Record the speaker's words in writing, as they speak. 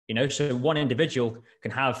So one individual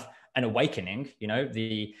can have an awakening.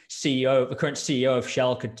 The current CEO of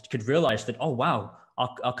Shell could realize that, oh, wow,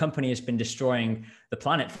 our company has been destroying the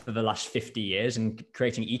planet for the last 50 years and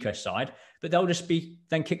creating ecocide, but they'll just be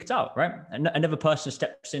then kicked out, right? And another person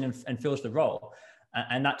steps in and fills the role.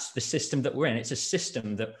 And that's the system that we're in. It's a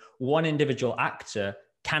system that one individual actor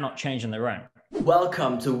cannot change on their own.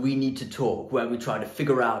 Welcome to We Need to Talk, where we try to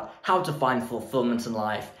figure out how to find fulfillment in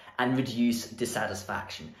life and reduce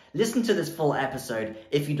dissatisfaction. Listen to this full episode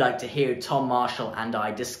if you'd like to hear Tom Marshall and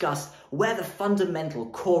I discuss where the fundamental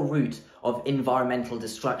core root of environmental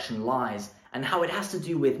destruction lies and how it has to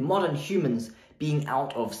do with modern humans being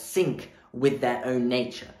out of sync with their own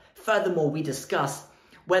nature. Furthermore, we discuss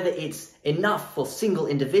whether it's enough for single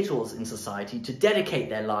individuals in society to dedicate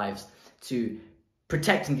their lives to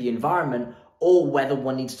protecting the environment, or whether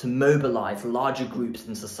one needs to mobilize larger groups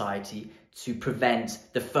in society to prevent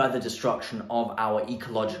the further destruction of our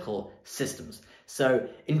ecological systems. So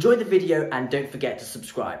enjoy the video and don't forget to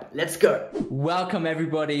subscribe. Let's go. Welcome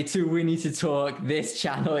everybody to We Need to Talk. This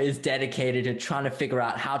channel is dedicated to trying to figure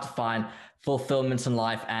out how to find fulfillment in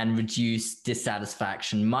life and reduce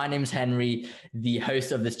dissatisfaction. My name is Henry, the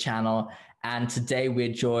host of this channel, and today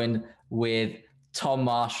we're joined with Tom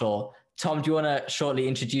Marshall. Tom, do you want to shortly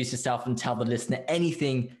introduce yourself and tell the listener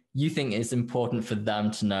anything you think is important for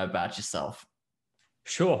them to know about yourself?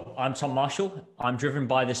 Sure. I'm Tom Marshall. I'm driven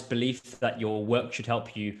by this belief that your work should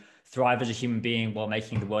help you thrive as a human being while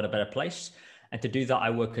making the world a better place. And to do that, I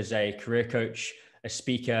work as a career coach, a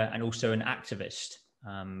speaker, and also an activist.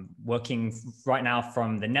 Working right now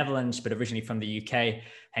from the Netherlands, but originally from the UK,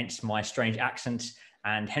 hence my strange accent.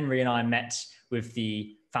 And Henry and I met with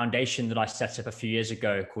the foundation that I set up a few years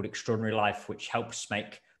ago called Extraordinary Life, which helps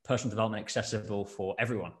make personal development accessible for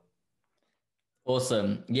everyone.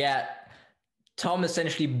 Awesome. Yeah. Tom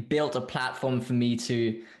essentially built a platform for me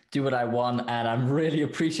to do what I want, and I'm really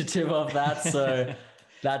appreciative of that. So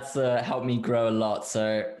that's helped me grow a lot.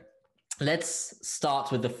 So let's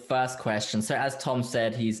start with the first question. So as Tom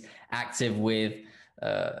said, he's active with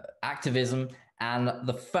activism. And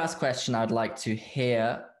the first question I'd like to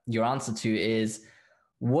hear your answer to is,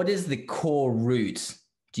 what is the core root,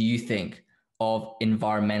 do you think, of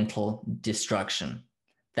environmental destruction?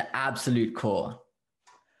 The absolute core.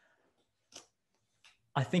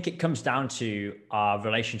 I think it comes down to our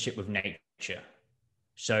relationship with nature.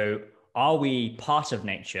 So are we part of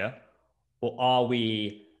nature, or are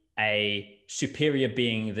we a superior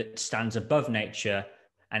being that stands above nature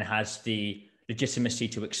and has the legitimacy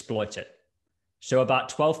to exploit it? So about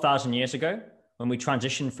 12,000 years ago, when we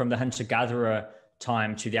transitioned from the hunter-gatherer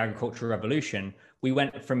time to the agricultural revolution, we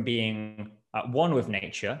went from being at one with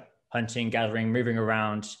nature, hunting, gathering, moving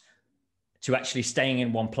around, to actually staying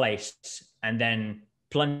in one place and then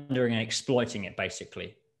plundering and exploiting it. Basically,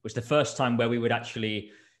 it was the first time where we would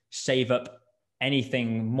actually save up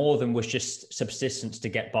anything more than was just subsistence to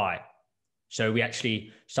get by. So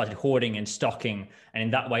we started hoarding and stocking, and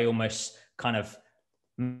in that way almost kind of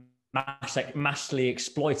massively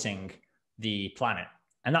exploiting the planet.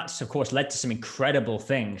 And that's, of course, led to some incredible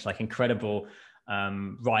things, like incredible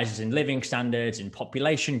rises in living standards, in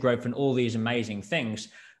population growth, and all these amazing things.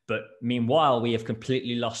 But meanwhile, we have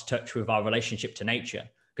completely lost touch with our relationship to nature.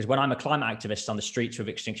 Because when I'm a climate activist on the streets with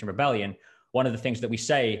Extinction Rebellion, one of the things that we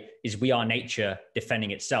say is we are nature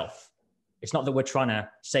defending itself. It's not that we're trying to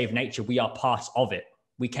save nature. We are part of it.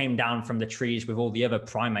 We came down from the trees with all the other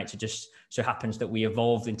primates. It just so happens that we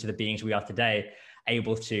evolved into the beings we are today,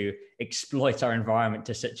 able to exploit our environment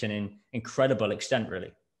to such an incredible extent,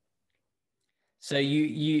 really. So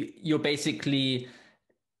you're basically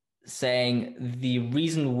saying the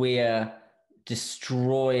reason we're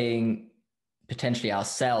destroying potentially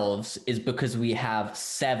ourselves is because we have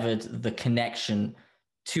severed the connection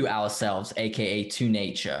to ourselves, aka to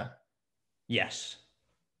nature. Yes.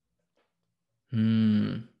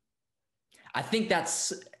 I think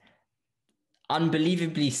that's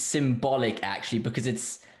unbelievably symbolic, actually,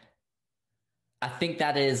 because I think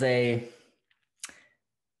that is a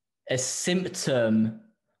symptom,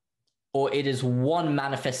 or it is one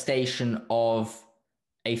manifestation of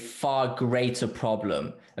a far greater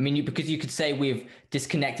problem. I mean, because you could say we've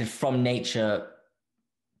disconnected from nature,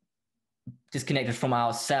 disconnected from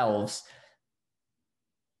ourselves.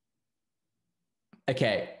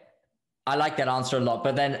 Okay, I like that answer a lot.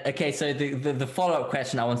 But then, okay, so the follow-up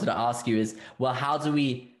question I wanted to ask you is, well, how do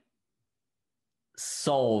we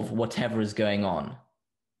solve whatever is going on,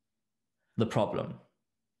 the problem?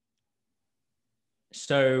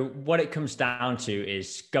 So what it comes down to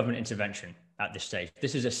is government intervention at this stage.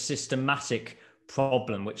 This is a systematic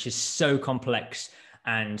problem which is so complex,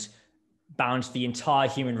 and bounds the entire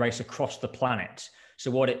human race across the planet.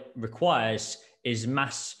 So what it requires is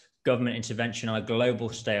mass government intervention on a global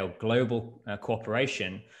scale, global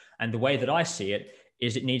cooperation. And the way that I see it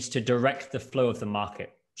is it needs to direct the flow of the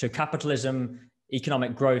market. So capitalism,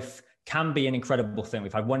 economic growth can be an incredible thing.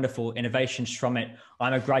 We've had wonderful innovations from it.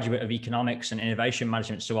 I'm a graduate of economics and innovation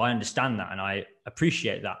management, so I understand that and I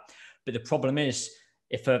appreciate that. But the problem is,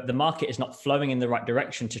 if the market is not flowing in the right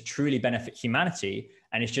direction to truly benefit humanity,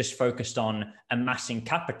 and it's just focused on amassing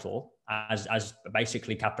capital, as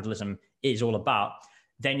basically capitalism is all about,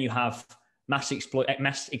 then you have mass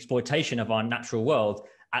exploitation of our natural world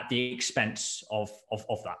at the expense of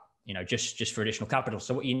that, just for additional capital.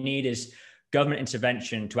 So what you need is government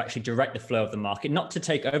intervention to actually direct the flow of the market, not to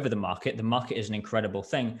take over the market. The market is an incredible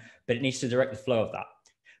thing, but it needs to direct the flow of that,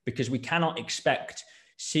 because we cannot expect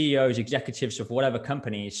CEOs, executives of whatever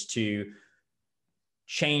companies to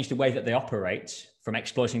change the way that they operate from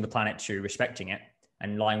exploiting the planet to respecting it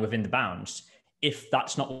and lying within the bounds if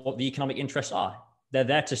that's not what the economic interests are. They're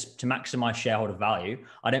there to maximize shareholder value.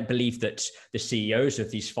 I don't believe that the CEOs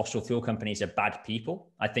of these fossil fuel companies are bad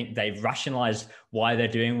people. I think they've rationalized why they're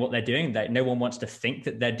doing what they're doing. That no one wants to think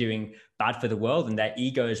that they're doing bad for the world, and their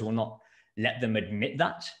egos will not let them admit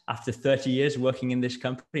that after 30 years working in this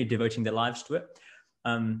company, devoting their lives to it.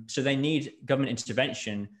 So they need government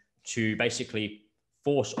intervention to basically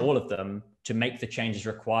force all of them to make the changes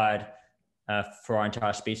required for our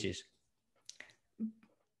entire species.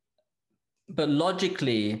 But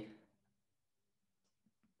logically,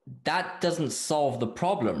 that doesn't solve the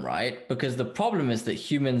problem, right? Because the problem is that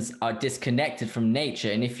humans are disconnected from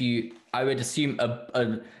nature. And I would assume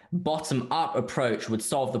a bottom-up approach would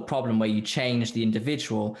solve the problem where you change the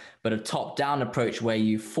individual, but a top-down approach where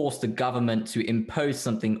you force the government to impose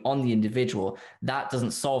something on the individual, that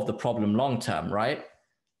doesn't solve the problem long-term, right?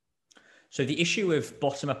 So the issue with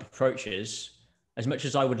bottom-up approaches, as much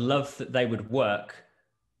as I would love that they would work,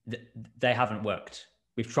 they haven't worked.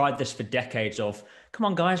 We've tried this for decades of, come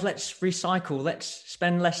on guys, let's recycle, let's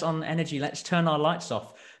spend less on energy, let's turn our lights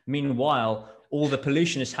off. Meanwhile, all the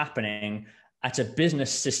pollution is happening at a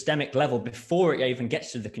business systemic level before it even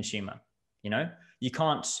gets to the consumer. You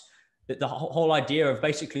can't, the whole idea of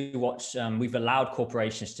basically what we've allowed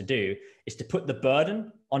corporations to do is to put the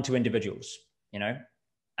burden onto individuals,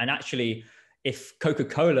 and actually, if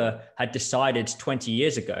Coca-Cola had decided 20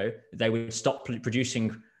 years ago that they would stop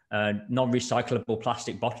producing non-recyclable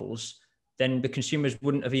plastic bottles, then the consumers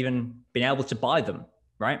wouldn't have even been able to buy them,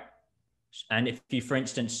 right? And for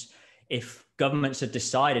instance, if governments had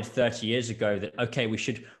decided 30 years ago that, okay, we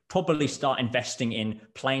should probably start investing in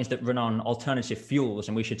planes that run on alternative fuels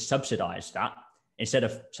and we should subsidize that instead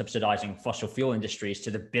of subsidizing fossil fuel industries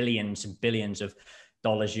to the billions and billions of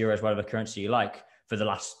dollars, euros, whatever currency you like, for the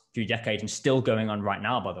last few decades, and still going on right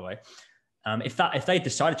now, by the way. If they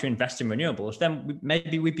decided to invest in renewables, then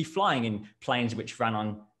maybe we'd be flying in planes which ran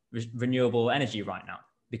on renewable energy right now,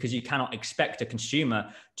 because you cannot expect a consumer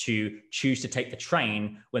to choose to take the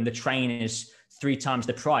train when the train is 3 times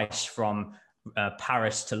the price from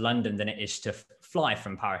Paris to London than it is to fly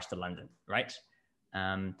from Paris to London, right?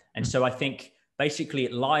 And so I think basically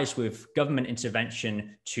it lies with government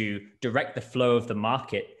intervention to direct the flow of the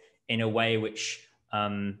market in a way which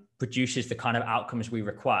produces the kind of outcomes we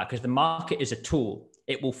require, because the market is a tool.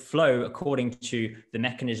 It will flow according to the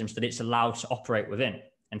mechanisms that it's allowed to operate within,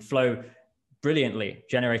 and flow brilliantly,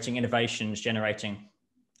 generating innovations, generating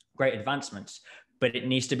great advancements, but it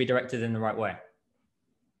needs to be directed in the right way.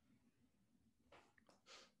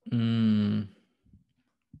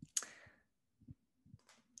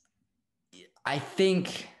 I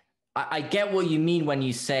think I get what you mean when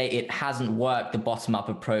you say it hasn't worked, the bottom-up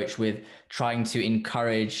approach with trying to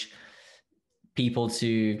encourage people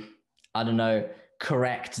to, I don't know,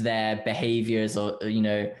 correct their behaviors or,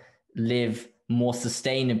 live more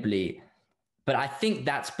sustainably. But I think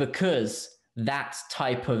that's because that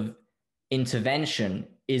type of intervention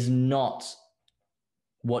is not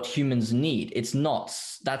what humans need.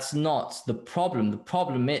 That's not the problem. The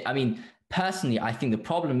problem is, personally, I think the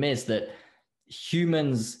problem is that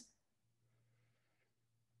humans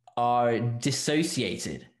are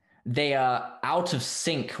dissociated. They are out of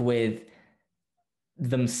sync with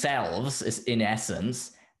themselves, in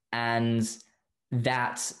essence, and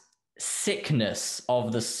that sickness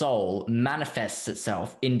of the soul manifests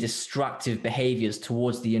itself in destructive behaviors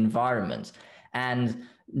towards the environment. And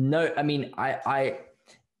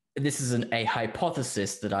this is a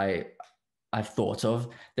hypothesis that I've thought of,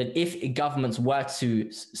 that if governments were to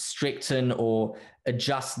stricten or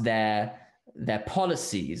adjust their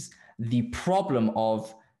policies, the problem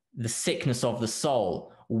of the sickness of the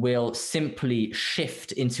soul will simply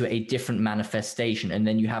shift into a different manifestation, and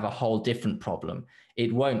then you have a whole different problem.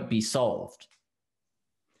 It won't be solved.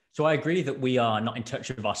 So I agree that we are not in touch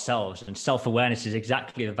with ourselves, and self-awareness is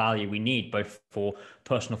exactly the value we need, both for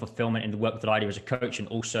personal fulfillment in the work that I do as a coach, and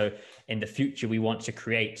also in the future we want to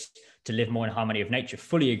create to live more in harmony of nature.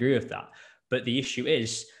 Fully agree with that. But the issue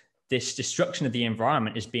is this destruction of the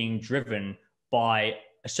environment is being driven by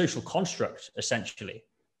a social construct, essentially,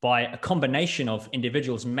 by a combination of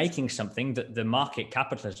individuals making something, that the market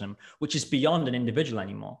capitalism, which is beyond an individual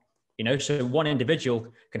anymore. So one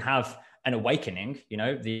individual can have an awakening.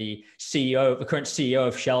 The current CEO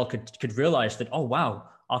of Shell could realize that, oh, wow,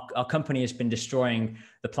 our company has been destroying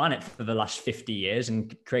the planet for the last 50 years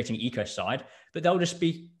and creating ecocide, but they'll just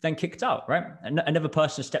be then kicked out, right? And another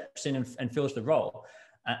person steps in and fills the role.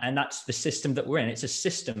 And that's the system that we're in. It's a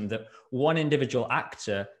system that one individual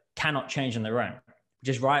actor cannot change on their own, which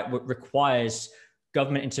is right, what requires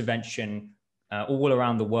government intervention all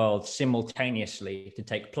around the world simultaneously to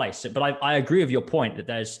take place. But I agree with your point that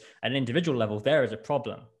there's at an individual level, there is a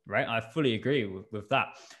problem, right? I fully agree with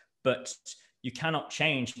that. But you cannot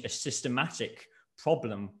change a systematic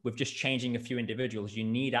problem with just changing a few individuals. You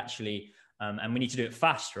need actually, and we need to do it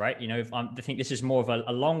fast, right? I think this is more of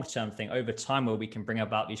a long-term thing over time, where we can bring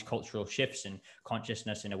about these cultural shifts in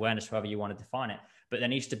consciousness and awareness, however you want to define it. But there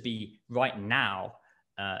needs to be right now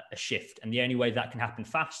a shift. And the only way that can happen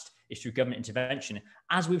fast is through government intervention,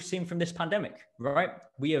 as we've seen from this pandemic, right?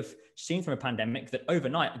 We have seen from a pandemic that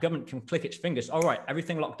overnight the government can click its fingers. All right,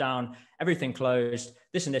 everything locked down, everything closed,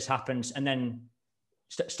 this and this happens, and then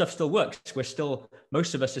stuff still works.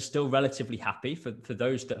 Most of us are still relatively happy for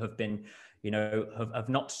those that have been, have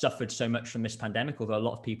not suffered so much from this pandemic, although a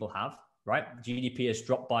lot of people have, right? GDP has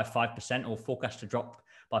dropped by 5% or forecast to drop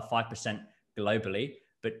by 5% globally.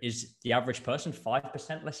 But is the average person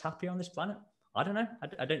 5% less happy on this planet? I don't know.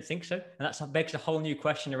 I don't think so. And that begs a whole new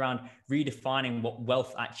question around redefining what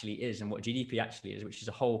wealth actually is and what GDP actually is, which is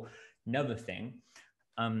a whole nother thing.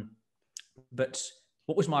 But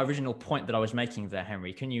what was my original point that I was making there,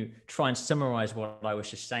 Henry? Can you try and summarize what I was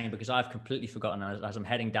just saying? Because I've completely forgotten as I'm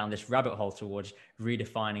heading down this rabbit hole towards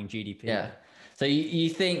redefining GDP. Yeah. So you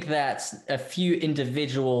think that a few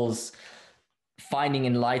individuals finding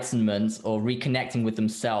enlightenment or reconnecting with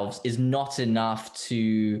themselves is not enough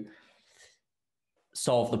to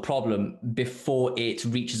solve the problem before it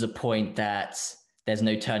reaches a point that there's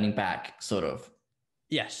no turning back, sort of?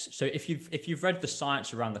 Yes. So if you've read the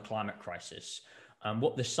science around the climate crisis,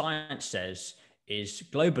 what the science says is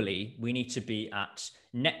globally we need to be at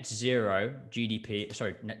net zero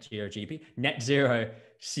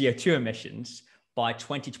CO2 emissions by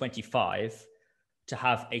 2025 to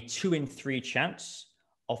have a 2 in 3 chance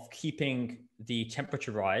of keeping the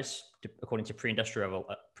temperature rise, according to pre-industrial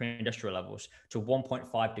levels, to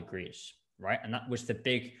 1.5 degrees, right? And that was the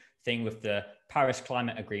big thing with the Paris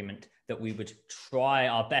Climate Agreement, that we would try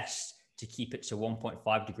our best to keep it to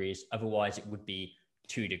 1.5 degrees. Otherwise, it would be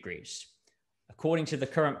 2 degrees. According to the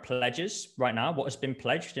current pledges right now, what has been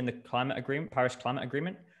pledged in the Paris Climate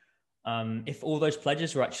Agreement, if all those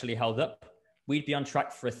pledges were actually held up, we'd be on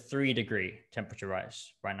track for a 3-degree temperature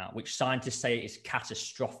rise right now, which scientists say is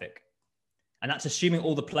catastrophic. And that's assuming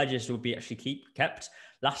all the pledges will be actually kept.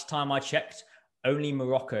 Last time I checked, only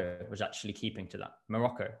Morocco was actually keeping to that.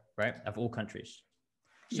 Morocco, right? Of all countries.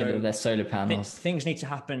 So their solar panels. Things need to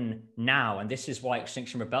happen now. And this is why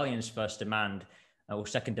Extinction Rebellion's first demand, or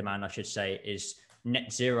second demand, I should say, is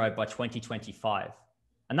net zero by 2025.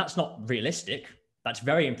 And that's not realistic. That's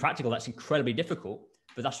very impractical. That's incredibly difficult.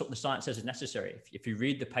 But that's what the science says is necessary. If you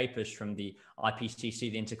read the papers from the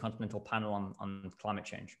IPCC, the Intercontinental Panel on Climate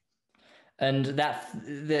Change. And that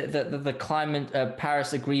the climate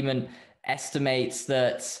Paris Agreement estimates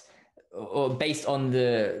that, or based on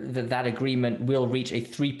that agreement, will reach a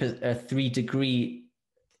 3-degree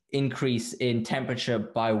increase in temperature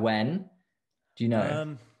by when? Do you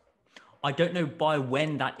know? I don't know by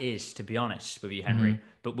when that is, to be honest with you, Henry. Mm-hmm.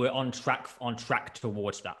 But we're on track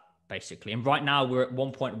towards that, basically. And right now we're at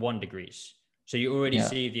 1.1 degrees. So you already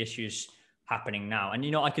see the issues happening now.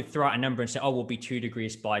 And, I could throw out a number and say, we'll be 2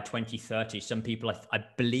 degrees by 2030. Some people, I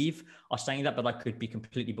believe, are saying that, but I could be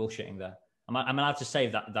completely bullshitting there. I'm allowed to say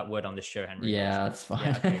that word on this show, Henry? Yeah, that's fine.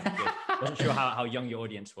 Yeah, okay, good. Wasn't sure how young your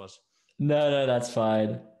audience was. No, that's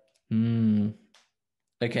fine.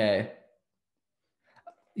 Okay.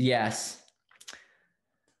 Yes.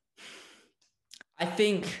 I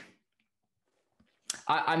think,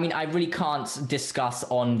 I mean, I really can't discuss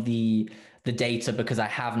on the data because I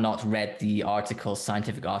have not read the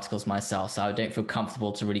scientific articles myself, so I don't feel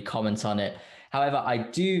comfortable to really comment on it. However, I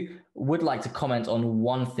would like to comment on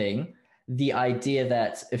one thing, the idea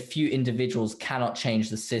that a few individuals cannot change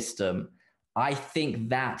the system, I think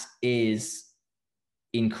that is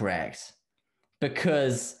incorrect,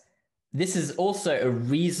 because this is also a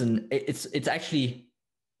reason. It's actually,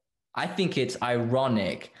 I think it's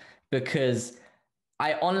ironic, because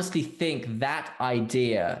I honestly think that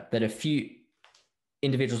idea that a few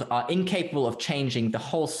individuals are incapable of changing the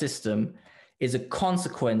whole system is a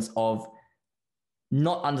consequence of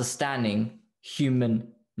not understanding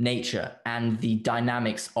human nature and the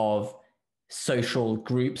dynamics of social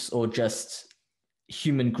groups, or just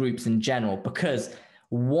human groups in general. Because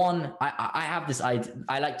I have this idea,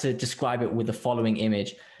 I like to describe it with the following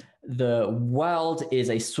image. The world is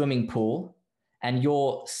a swimming pool, and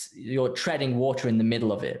you're treading water in the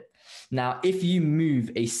middle of it. Now, if you move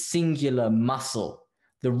a singular muscle,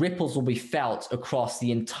 the ripples will be felt across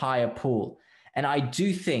the entire pool. And I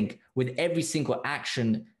do think with every single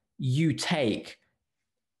action you take,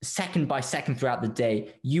 second by second throughout the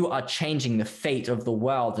day, you are changing the fate of the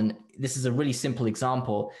world. And this is a really simple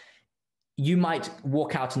example. You might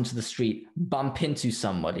walk out into the street, bump into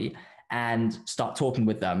somebody, and start talking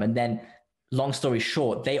with them. And then, long story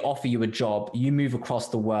short, they offer you a job, you move across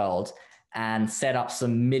the world and set up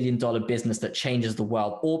some $1 million business that changes the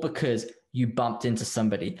world, all because you bumped into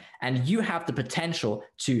somebody. And you have the potential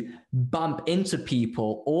to bump into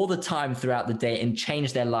people all the time throughout the day and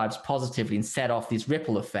change their lives positively and set off these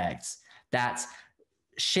ripple effects that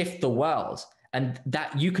shift the world. And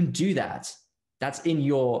that you can do that. That's in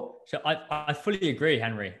your... So I fully agree,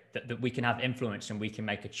 Henry, that we can have influence and we can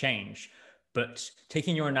make a change. But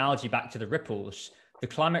taking your analogy back to the ripples, the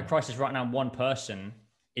climate crisis right now, one person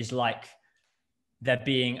is like there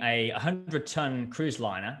being a 100-ton cruise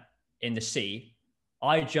liner in the sea.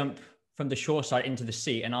 I jump from the shore side into the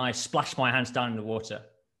sea and I splash my hands down in the water.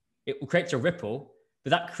 It creates a ripple, but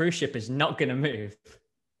that cruise ship is not going to move,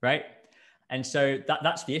 right? And so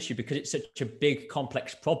that's the issue, because it's such a big,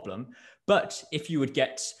 complex problem. But if you would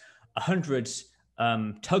get 100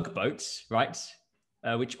 tugboats, right,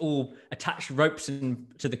 which all attach ropes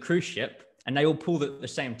to the cruise ship, and they all pull at the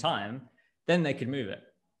same time, then they could move it.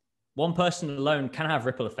 One person alone can have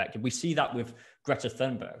ripple effect. We see that with Greta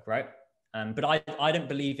Thunberg, right? But I don't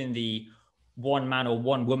believe in the one man or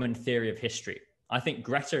one woman theory of history. I think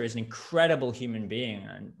Greta is an incredible human being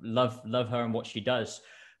and love her and what she does.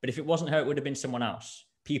 But if it wasn't her, it would have been someone else.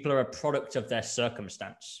 People are a product of their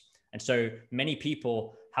circumstance. And so many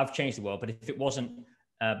people have changed the world. But if it wasn't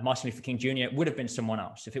Martin Luther King Jr., it would have been someone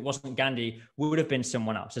else. If it wasn't Gandhi, it would have been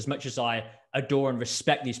someone else. As much as I adore and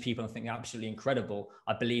respect these people and think they're absolutely incredible,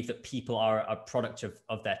 I believe that people are a product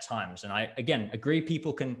of their times. And I, again, agree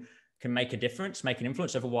people can make a difference, make an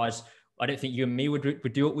influence. Otherwise, I don't think you and me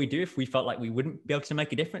would do what we do if we felt like we wouldn't be able to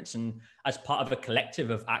make a difference. And as part of a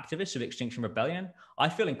collective of activists of Extinction Rebellion, I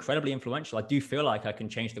feel incredibly influential. I do feel like I can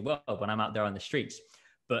change the world when I'm out there on the streets.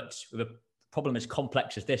 But with a problem as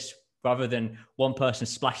complex as this, rather than one person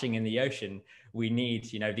splashing in the ocean, we need,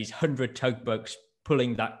 these 100 tugboats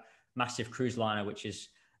pulling that massive cruise liner, which is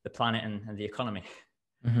the planet and the economy.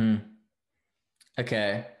 Mm-hmm.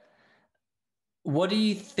 Okay. What do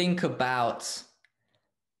you think about...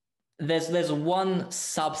 There's one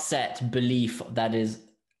subset belief that is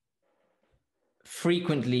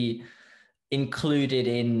frequently included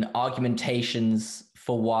in argumentations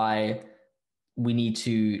for why we need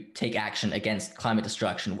to take action against climate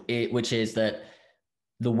destruction, which is that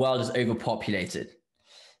the world is overpopulated.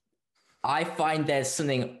 I find there's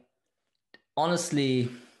something honestly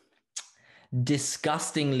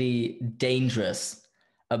disgustingly dangerous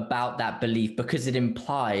about that belief, because it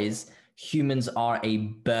implies humans are a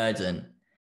burden